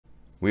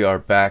We are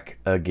back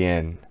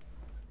again,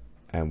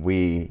 and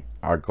we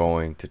are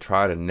going to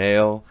try to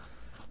nail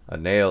a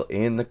nail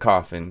in the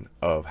coffin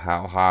of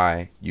how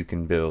high you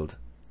can build.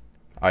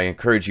 I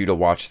encourage you to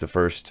watch the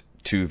first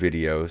two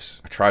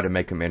videos. I try to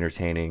make them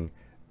entertaining.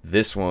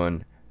 This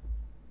one,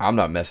 I'm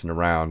not messing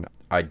around.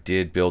 I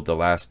did build the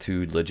last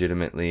two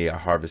legitimately. I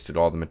harvested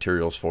all the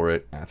materials for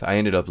it. I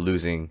ended up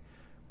losing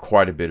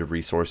quite a bit of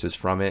resources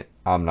from it.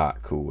 I'm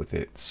not cool with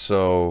it.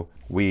 So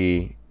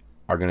we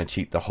are going to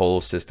cheat the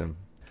whole system.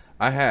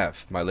 I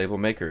have my label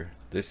maker.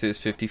 This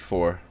is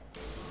 54.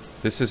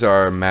 This is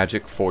our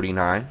magic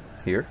 49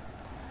 here.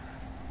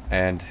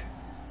 And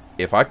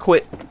if I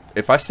quit,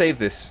 if I save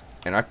this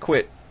and I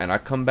quit and I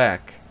come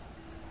back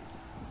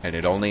and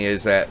it only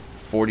is at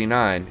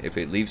 49, if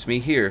it leaves me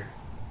here,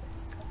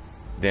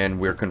 then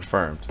we're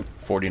confirmed.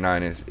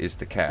 49 is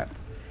the cap.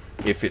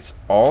 If it's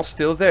all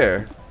still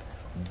there,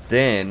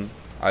 then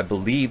I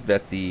believe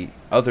that the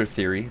other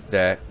theory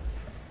that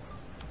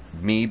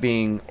me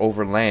being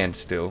over land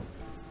still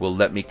will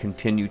let me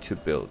continue to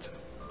build,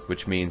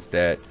 which means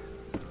that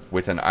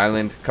with an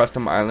island,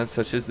 custom island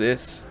such as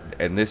this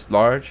and this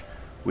large,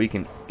 we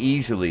can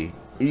easily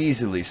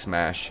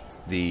smash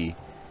the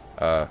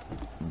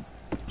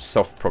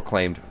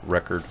self-proclaimed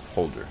record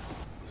holder.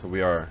 So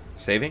we are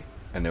saving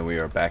and then we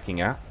are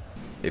backing out.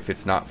 If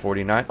it's not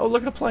 49, oh,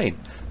 look at the plane.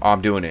 Oh,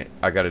 I'm doing it.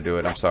 I gotta do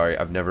it. I'm sorry,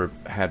 I've never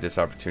had this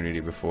opportunity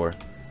before.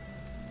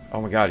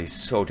 Oh my god, he's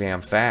so damn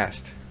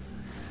fast.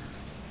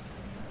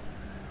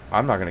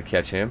 I'm not gonna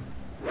catch him.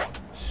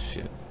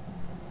 Shit.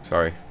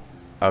 Sorry.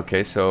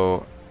 Okay,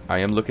 so I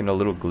am looking a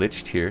little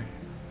glitched here.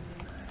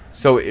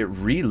 So it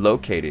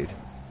relocated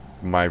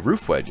my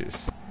roof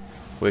wedges,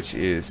 which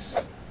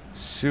is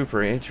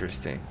super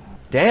interesting.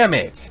 Damn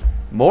it!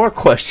 More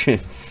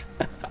questions.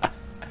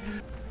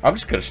 I'm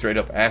just gonna straight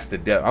up ask the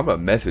dev. I'm gonna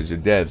message the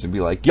devs and be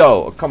like,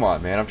 "Yo, come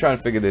on, man! I'm trying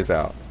to figure this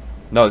out."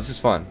 No, this is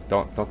fun.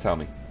 Don't tell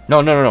me.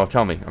 No.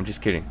 Tell me. I'm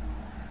just kidding.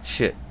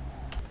 Shit.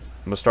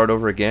 I'm gonna start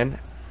over again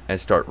and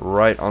start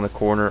right on the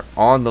corner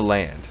on the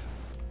land.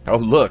 Oh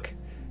look,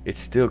 it's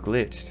still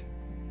glitched.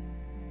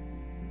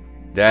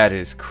 That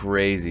is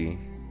crazy.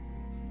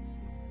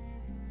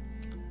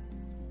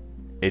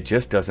 It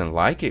just doesn't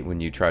like it when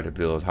you try to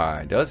build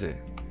high, does it?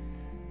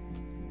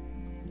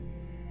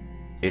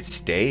 It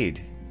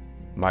stayed.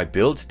 My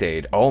build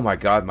stayed. Oh my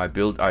god, my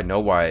build, I know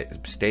why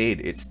it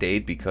stayed. It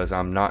stayed because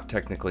I'm not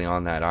technically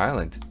on that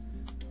island.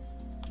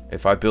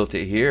 If I built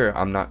it here,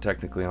 I'm not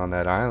technically on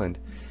that island.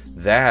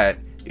 That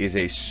is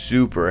a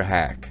super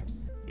hack.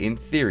 In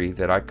theory,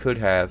 that I could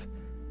have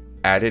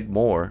added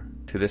more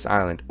to this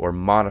island or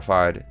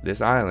modified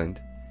this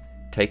island,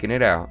 taken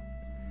it out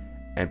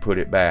and put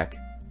it back,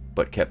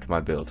 but kept my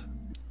build.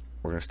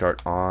 We're gonna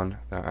start on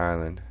the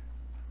island.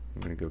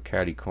 I'm gonna go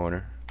caddy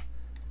corner.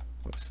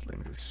 What's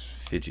like this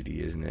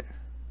fidgety, isn't it?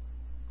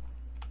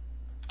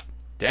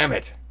 Damn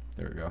it!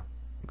 There we go.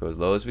 Go as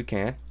low as we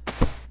can.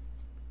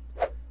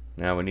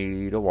 Now we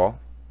need a wall.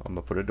 I'm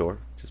gonna put a door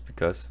just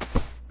because.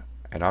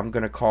 And I'm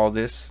gonna call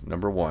this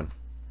number 1.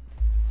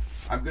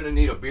 I'm gonna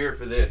need a beer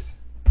for this.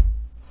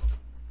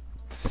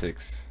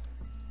 6,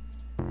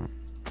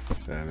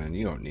 7.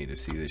 You don't need to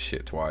see this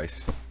shit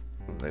twice.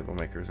 Label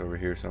maker's over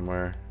here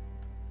somewhere.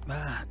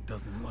 That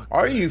doesn't look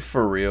Are good. you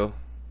for real?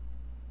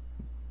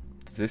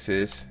 This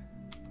is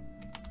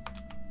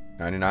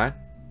 99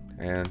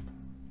 and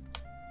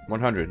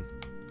 100.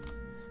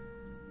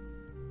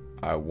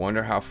 I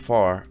wonder how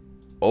far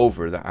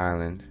over the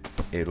island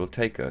it'll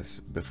take us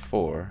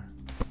before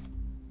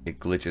it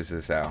glitches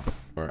us out.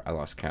 Or I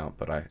lost count,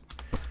 but I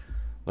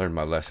learned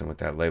my lesson with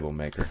that label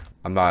maker.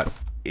 I'm not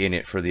in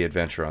it for the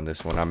adventure on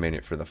this one. I'm in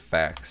it for the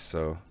facts.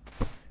 So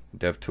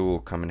dev tool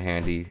come in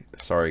handy.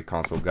 Sorry,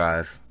 console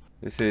guys.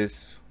 This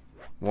is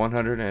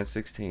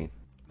 116.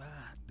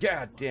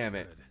 God damn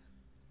it.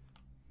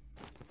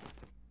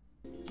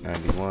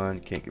 91.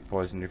 Can't get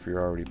poisoned if you're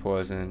already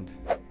poisoned.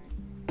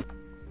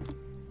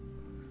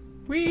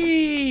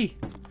 Whee!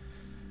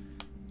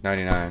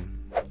 99.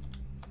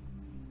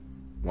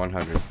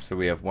 100. So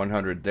we have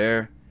 100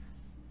 there,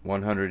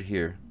 100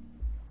 here.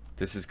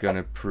 This is going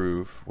to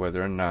prove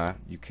whether or not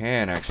you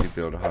can actually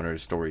build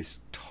 100 stories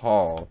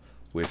tall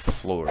with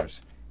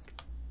floors.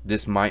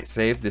 This might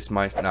save, this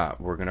might not.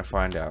 We're going to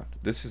find out.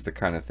 This is the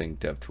kind of thing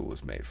DevTool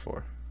is made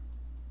for.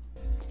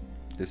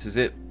 This is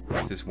it.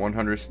 This is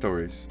 100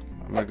 stories.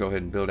 I'm going to go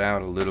ahead and build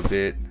out a little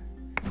bit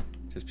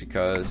just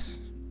because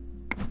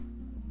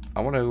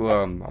I want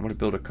to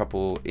build a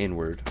couple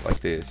inward like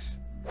this.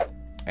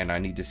 And I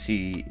need to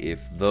see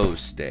if those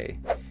stay.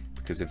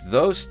 Because if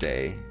those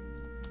stay,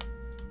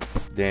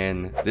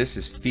 then this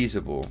is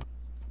feasible.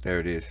 There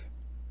it is.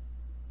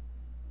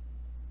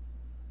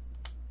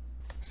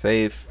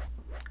 Save.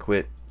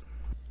 Quit.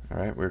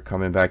 Alright, we're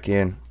coming back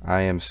in.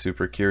 I am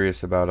super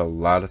curious about a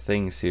lot of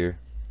things here.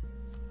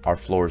 Our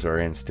floors are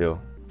in still.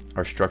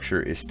 Our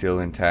structure is still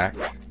intact.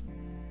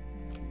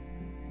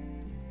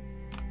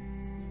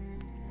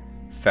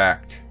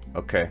 Fact.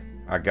 Okay,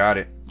 I got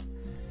it.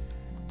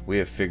 We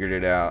have figured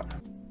it out.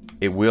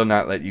 It will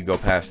not let you go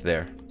past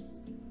there.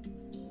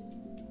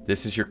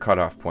 This is your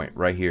cutoff point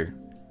right here.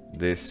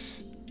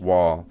 This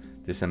wall,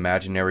 this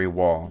imaginary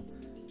wall.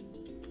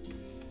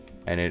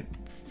 And it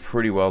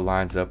pretty well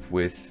lines up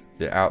with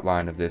the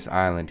outline of this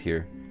island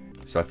here.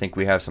 So I think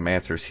we have some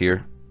answers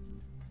here.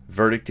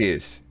 Verdict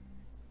is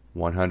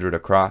 100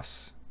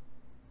 across,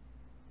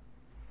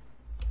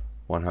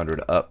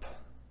 100 up,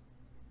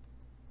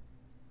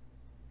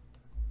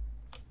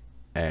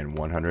 and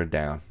 100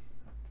 down.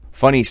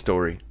 Funny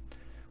story.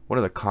 One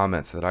of the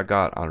comments that I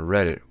got on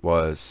Reddit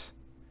was,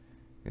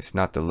 it's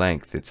not the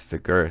length, it's the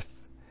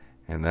girth.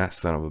 And that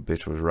son of a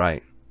bitch was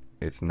right.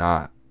 It's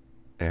not.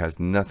 It has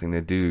nothing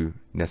to do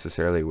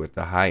necessarily with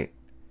the height.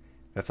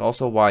 That's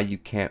also why you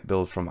can't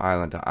build from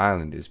island to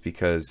island, is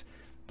because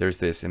there's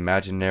this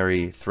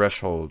imaginary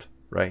threshold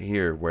right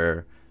here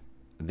where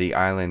the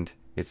island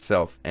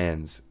itself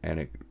ends and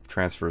it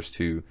transfers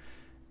to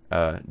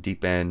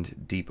deep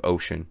end, deep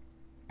ocean.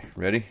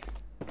 Ready?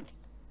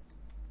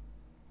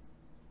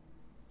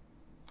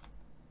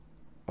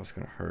 Oh, it's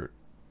gonna hurt.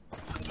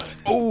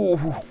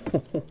 Oh,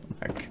 oh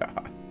my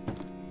god.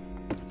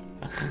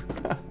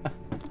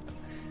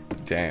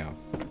 Damn.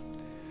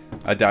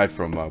 I died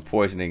from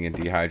poisoning and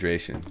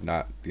dehydration,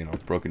 not, you know,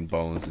 broken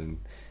bones and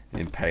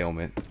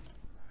impalement.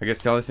 I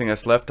guess the only thing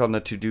that's left on the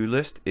to-do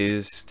list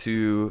is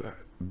to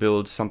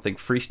build something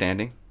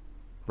freestanding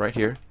right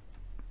here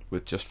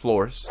with just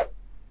floors,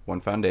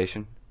 one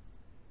foundation,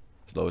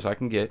 as low as I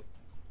can get,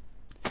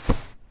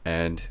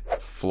 and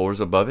floors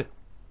above it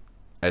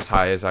as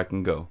high as I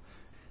can go.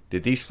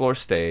 Did these floors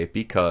stay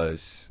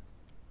because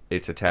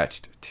it's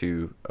attached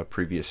to a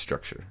previous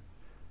structure?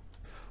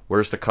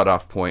 Where's the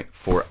cutoff point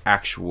for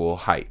actual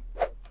height?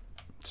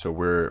 So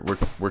we're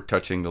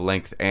touching the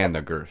length and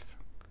the girth.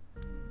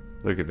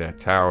 Look at that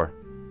tower.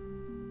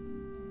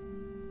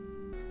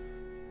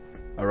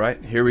 All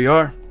right, here we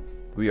are.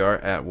 We are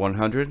at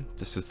 100.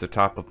 This is the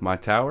top of my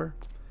tower.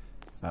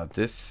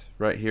 This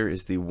right here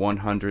is the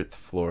 100th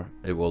floor.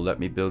 It will let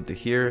me build to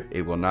here.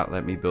 It will not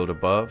let me build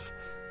above.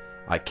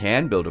 I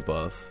can build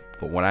above,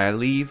 but when I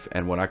leave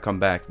and when I come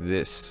back,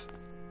 this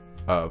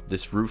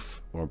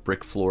roof or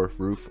brick floor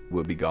roof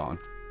will be gone.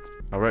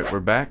 All right, we're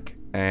back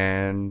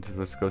and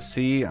let's go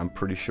see. I'm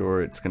pretty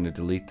sure it's going to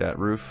delete that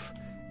roof.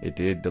 It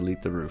did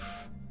delete the roof.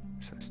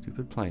 It's a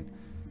stupid plane.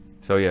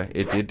 So yeah,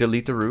 it did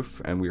delete the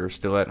roof and we are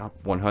still at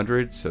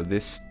 100. So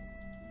this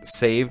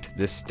saved,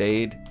 this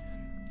stayed,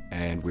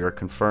 and we are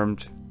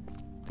confirmed.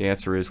 The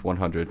answer is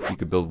 100. You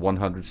could build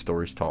 100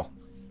 stories tall.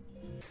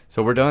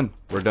 So we're done.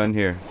 We're done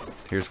here.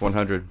 Here's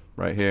 100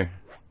 right here.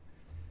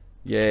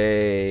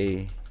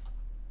 Yay.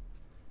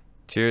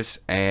 Cheers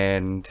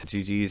and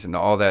GG's and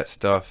all that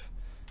stuff.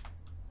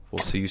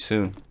 We'll see you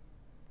soon.